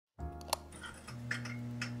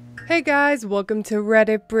Hey guys, welcome to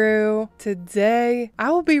Reddit Brew. Today,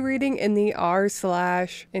 I will be reading in the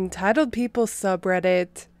r/EntitledPeople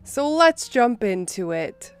subreddit, so let's jump into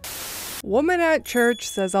it. Woman at church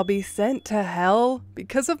says I'll be sent to hell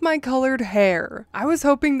because of my colored hair. I was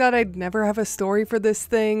hoping that I'd never have a story for this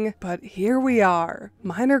thing, but here we are.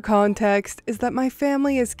 Minor context is that my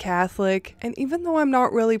family is Catholic, and even though I'm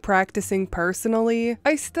not really practicing personally,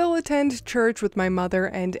 I still attend church with my mother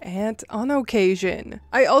and aunt on occasion.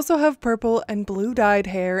 I also have purple and blue dyed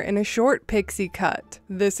hair in a short pixie cut.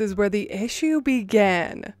 This is where the issue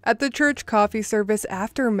began. At the church coffee service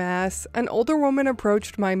after mass, an older woman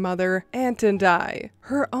approached my mother, aunt, and I.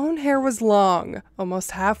 Her own hair was long,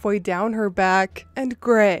 almost halfway down her back, and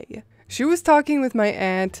gray. She was talking with my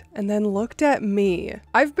aunt and then looked at me.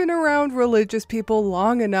 I've been around religious people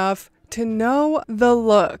long enough to know the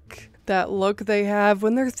look. That look they have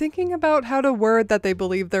when they're thinking about how to word that they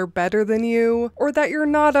believe they're better than you, or that you're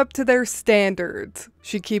not up to their standards.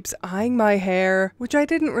 She keeps eyeing my hair, which I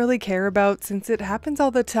didn't really care about since it happens all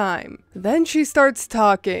the time. Then she starts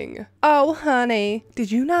talking. Oh honey,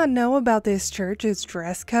 did you not know about this church's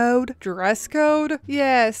dress code? Dress code?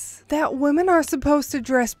 Yes, that women are supposed to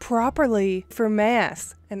dress properly for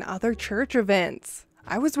mass and other church events.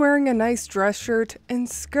 I was wearing a nice dress shirt and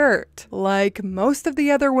skirt, like most of the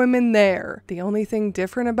other women there. The only thing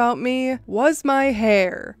different about me was my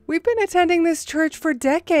hair. We've been attending this church for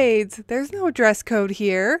decades. There's no dress code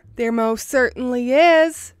here. There most certainly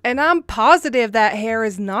is. And I'm positive that hair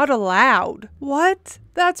is not allowed. What?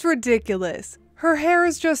 That's ridiculous. Her hair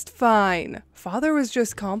is just fine. Father was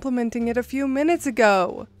just complimenting it a few minutes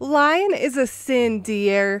ago. Lying is a sin,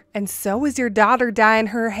 dear. And so is your daughter dyeing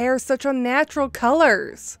her hair such unnatural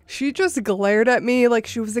colors. She just glared at me like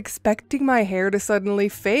she was expecting my hair to suddenly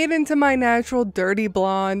fade into my natural dirty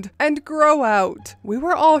blonde and grow out. We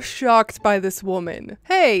were all shocked by this woman.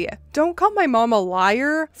 Hey, don't call my mom a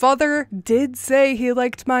liar. Father did say he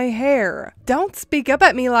liked my hair. Don't speak up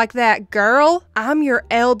at me like that, girl. I'm your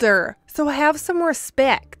elder. So have some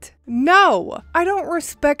respect. No, I don't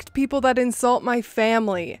respect people that insult my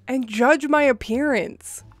family and judge my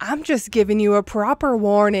appearance. I'm just giving you a proper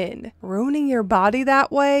warning. Ruining your body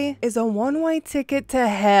that way is a one-way ticket to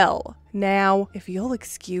hell. Now, if you'll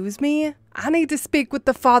excuse me, I need to speak with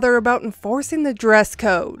the father about enforcing the dress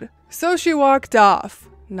code. So she walked off.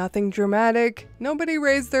 Nothing dramatic, nobody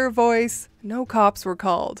raised their voice, no cops were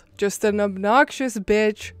called. Just an obnoxious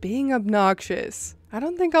bitch being obnoxious. I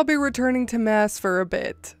don't think I'll be returning to mass for a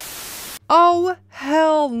bit. Oh,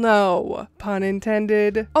 hell no. Pun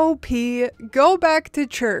intended. OP, go back to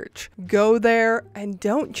church. Go there and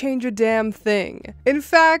don't change a damn thing. In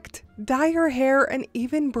fact, dye your hair an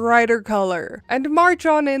even brighter color and march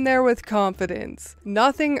on in there with confidence.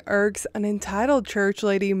 Nothing irks an entitled church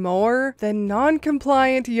lady more than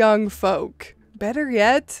non-compliant young folk. Better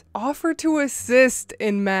yet, offer to assist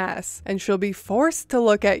in mass, and she'll be forced to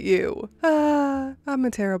look at you. I'm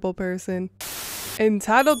a terrible person.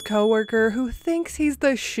 Entitled coworker who thinks he's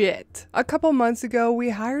the shit. A couple months ago, we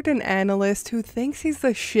hired an analyst who thinks he's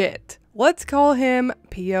the shit. Let's call him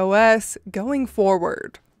POS going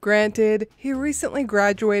forward. Granted, he recently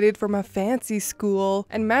graduated from a fancy school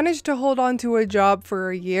and managed to hold on to a job for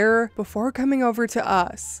a year before coming over to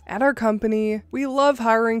us. At our company, we love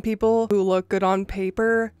hiring people who look good on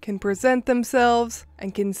paper, can present themselves,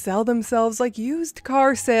 and can sell themselves like used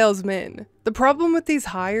car salesmen. The problem with these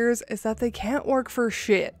hires is that they can't work for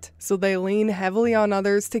shit, so they lean heavily on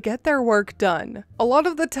others to get their work done. A lot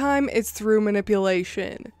of the time, it's through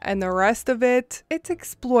manipulation, and the rest of it, it's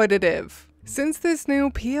exploitative. Since this new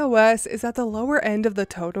POS is at the lower end of the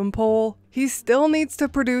totem pole, he still needs to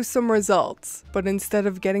produce some results, but instead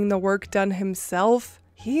of getting the work done himself,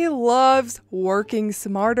 he loves working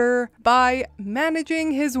smarter by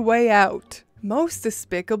managing his way out. Most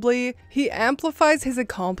despicably, he amplifies his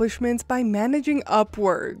accomplishments by managing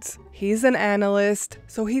upwards. He's an analyst,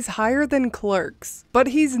 so he's higher than clerks, but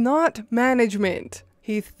he's not management.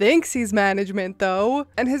 He thinks he's management though,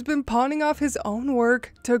 and has been pawning off his own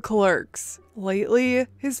work to clerks. Lately,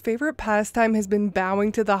 his favorite pastime has been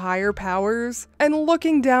bowing to the higher powers and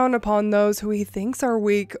looking down upon those who he thinks are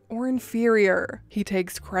weak or inferior. He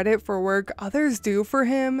takes credit for work others do for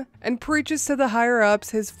him and preaches to the higher-ups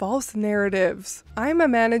his false narratives. I'm a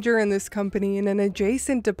manager in this company in an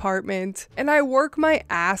adjacent department, and I work my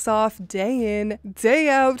ass off day in, day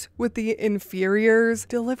out with the inferiors,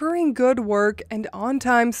 delivering good work and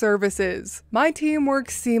on-time services. My team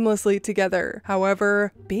works seamlessly together.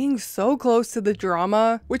 However, being so close to the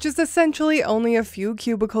drama, which is essentially only a few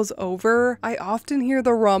cubicles over, I often hear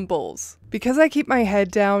the rumbles. Because I keep my head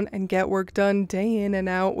down and get work done day in and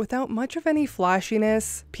out without much of any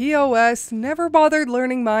flashiness, POS never bothered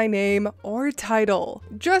learning my name or title.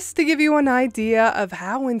 Just to give you an idea of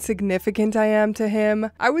how insignificant I am to him,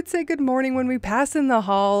 I would say good morning when we pass in the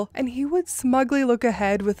hall, and he would smugly look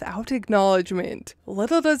ahead without acknowledgement.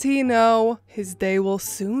 Little does he know, his day will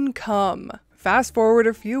soon come. Fast forward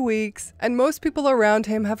a few weeks, and most people around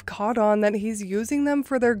him have caught on that he's using them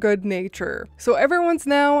for their good nature. So everyone's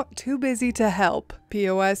now too busy to help.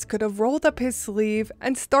 POS could have rolled up his sleeve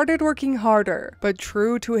and started working harder, but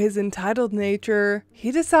true to his entitled nature,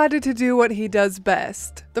 he decided to do what he does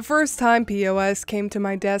best. The first time POS came to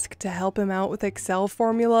my desk to help him out with Excel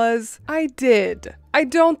formulas, I did. I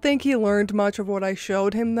don't think he learned much of what I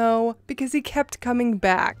showed him though, because he kept coming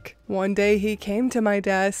back. One day he came to my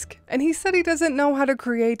desk, and he said he doesn't know how to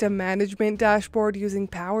create a management dashboard using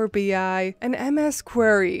Power BI and MS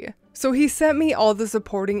Query. So he sent me all the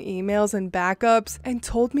supporting emails and backups and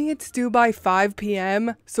told me it's due by 5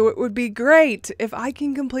 p.m, so it would be great if I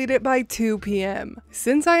can complete it by 2 p.m.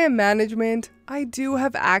 Since I am management, I do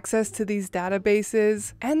have access to these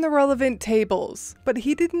databases and the relevant tables, but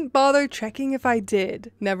he didn't bother checking if I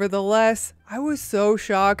did. Nevertheless, I was so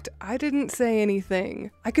shocked I didn't say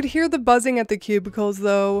anything. I could hear the buzzing at the cubicles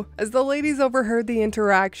though, as the ladies overheard the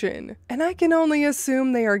interaction, and I can only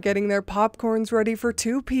assume they are getting their popcorns ready for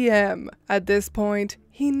 2 p.m. At this point,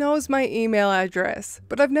 he knows my email address,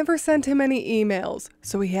 but I've never sent him any emails,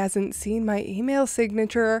 so he hasn't seen my email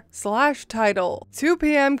signature / title. 2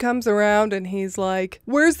 p.m. comes around and he's like,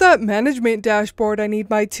 "Where's that management dashboard I need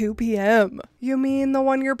by 2 p.m? You mean the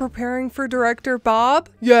one you're preparing for Director Bob?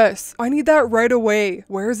 Yes, I need that right away.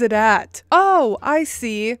 Where's it at? Oh, I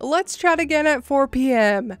see. Let's chat again at 4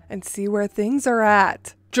 p.m. and see where things are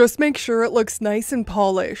at. Just make sure it looks nice and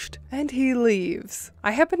polished." And he leaves.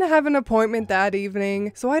 I happen to have an appointment that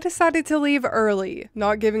evening, so I decided to leave early,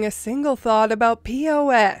 not giving a single thought about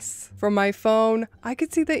POS. From my phone, I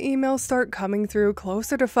could see the emails start coming through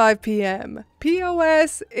closer to 5 p.m.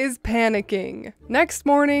 POS is panicking. Next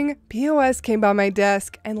morning, POS came by my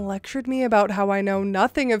desk and lectured me about how I know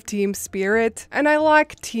nothing of team spirit and I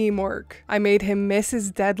lack teamwork. I made him miss his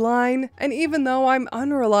deadline, and even though I'm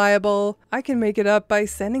unreliable, I can make it up by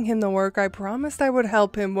sending him the work I promised I would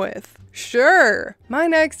help him with. Sure! My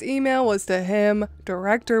next email was to him,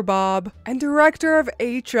 Director Bob, and Director of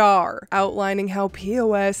HR, outlining how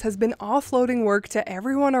POS has been offloading work to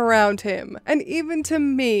everyone around him, and even to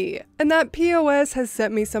me, and that POS has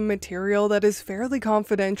sent me some material that is fairly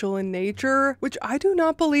confidential in nature, which I do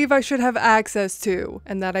not believe I should have access to,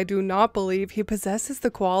 and that I do not believe he possesses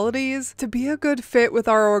the qualities to be a good fit with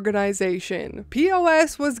our organization.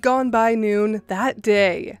 POS was gone by noon that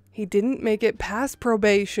day. He didn't make it past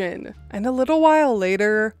probation, and a little while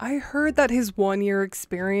later, I heard that his 1-year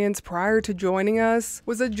experience prior to joining us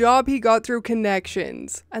was a job he got through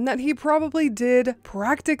connections, and that he probably did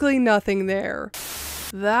practically nothing there.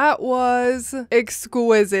 That was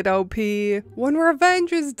exquisite, OP. When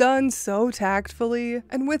revenge is done so tactfully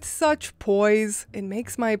and with such poise, it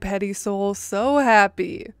makes my petty soul so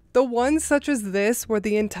happy. The ones such as this where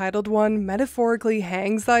the entitled one metaphorically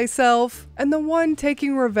hangs thyself, and the one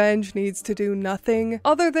taking revenge needs to do nothing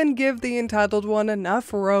other than give the entitled one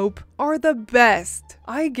enough rope, are the best.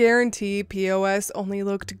 I guarantee POS only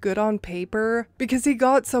looked good on paper because he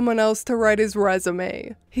got someone else to write his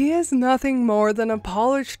resume. He is nothing more than a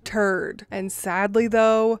polished turd, and sadly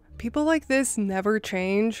though, people like this never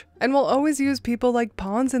change and will always use people like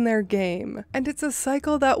pawns in their game, and it's a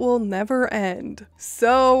cycle that will never end.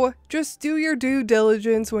 So, just do your due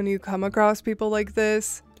diligence when you come across people like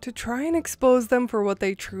this, to try and expose them for what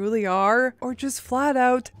they truly are, or just flat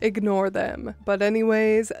out ignore them. But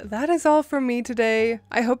anyways, that is all from me today.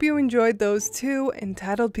 I hope you enjoyed those 2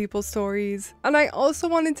 entitled people stories, and I also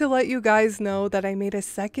wanted to let you guys know that I made a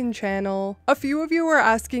second channel. A few of you were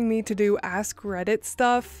asking me to do Ask Reddit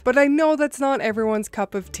stuff, but I know that's not everyone's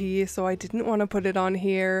cup of tea, so I didn't want to put it on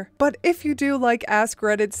here. But if you do like Ask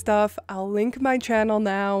Reddit stuff, I'll link my channel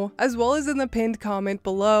now, as well as in the pinned comment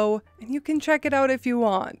below, and you can check it out if you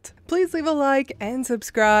want. Please leave a like and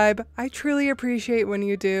subscribe. I truly appreciate when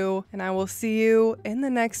you do, and I will see you in the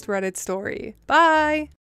next Reddit story. Bye!